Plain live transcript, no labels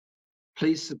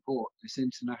Please support this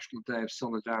International Day of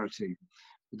Solidarity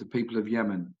with the people of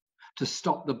Yemen to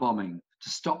stop the bombing, to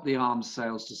stop the arms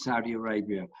sales to Saudi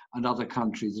Arabia and other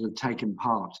countries that have taken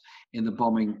part in the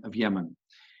bombing of Yemen.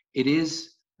 It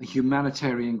is a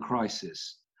humanitarian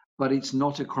crisis, but it's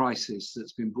not a crisis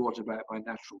that's been brought about by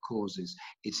natural causes.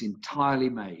 It's entirely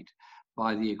made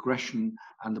by the aggression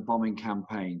and the bombing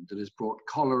campaign that has brought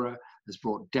cholera, has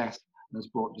brought death, and has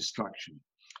brought destruction.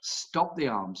 Stop the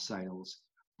arms sales,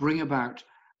 bring about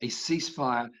a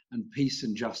ceasefire and peace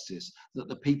and justice, that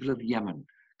the people of Yemen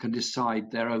can decide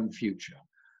their own future,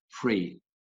 free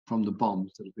from the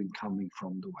bombs that have been coming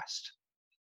from the West.